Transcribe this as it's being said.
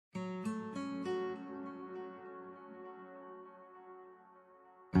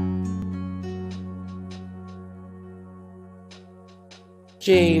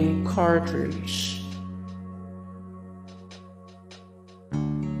James Cartridge,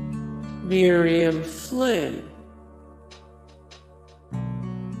 Miriam Flynn,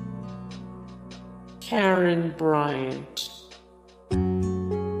 Karen Bryant,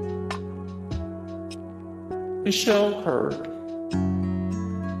 Michelle Hurd,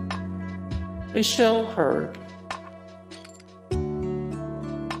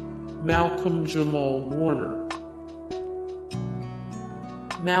 Malcolm-Jamal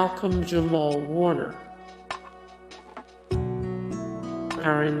Warner,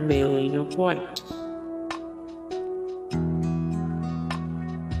 Aaron Malina White,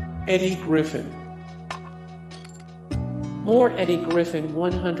 Eddie Griffin, more Eddie Griffin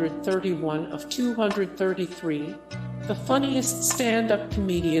 131 of 233, the funniest stand-up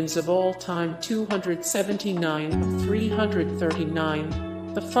comedians of all time 279 of 339,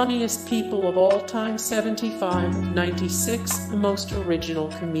 the funniest people of all time 75 of 96, the most original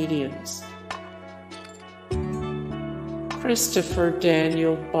comedians. Christopher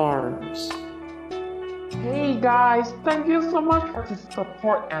Daniel Barnes. Hey guys, thank you so much for the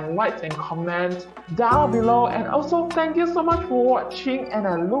support and likes and comments down below, and also thank you so much for watching, and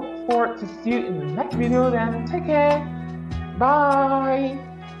I look forward to see you in the next video. Then take care, bye.